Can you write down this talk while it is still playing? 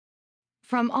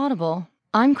From Audible,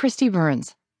 I'm Christy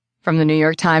Burns. From the New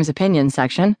York Times opinion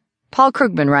section, Paul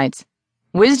Krugman writes,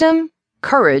 Wisdom,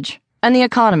 Courage, and the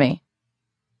Economy.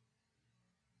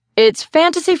 It's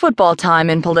fantasy football time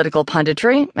in political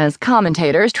punditry as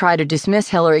commentators try to dismiss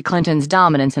Hillary Clinton's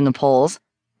dominance in the polls.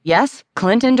 Yes,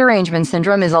 Clinton derangement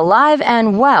syndrome is alive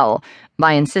and well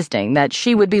by insisting that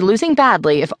she would be losing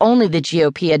badly if only the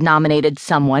GOP had nominated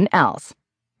someone else.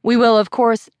 We will, of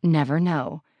course, never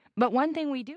know. But one thing we do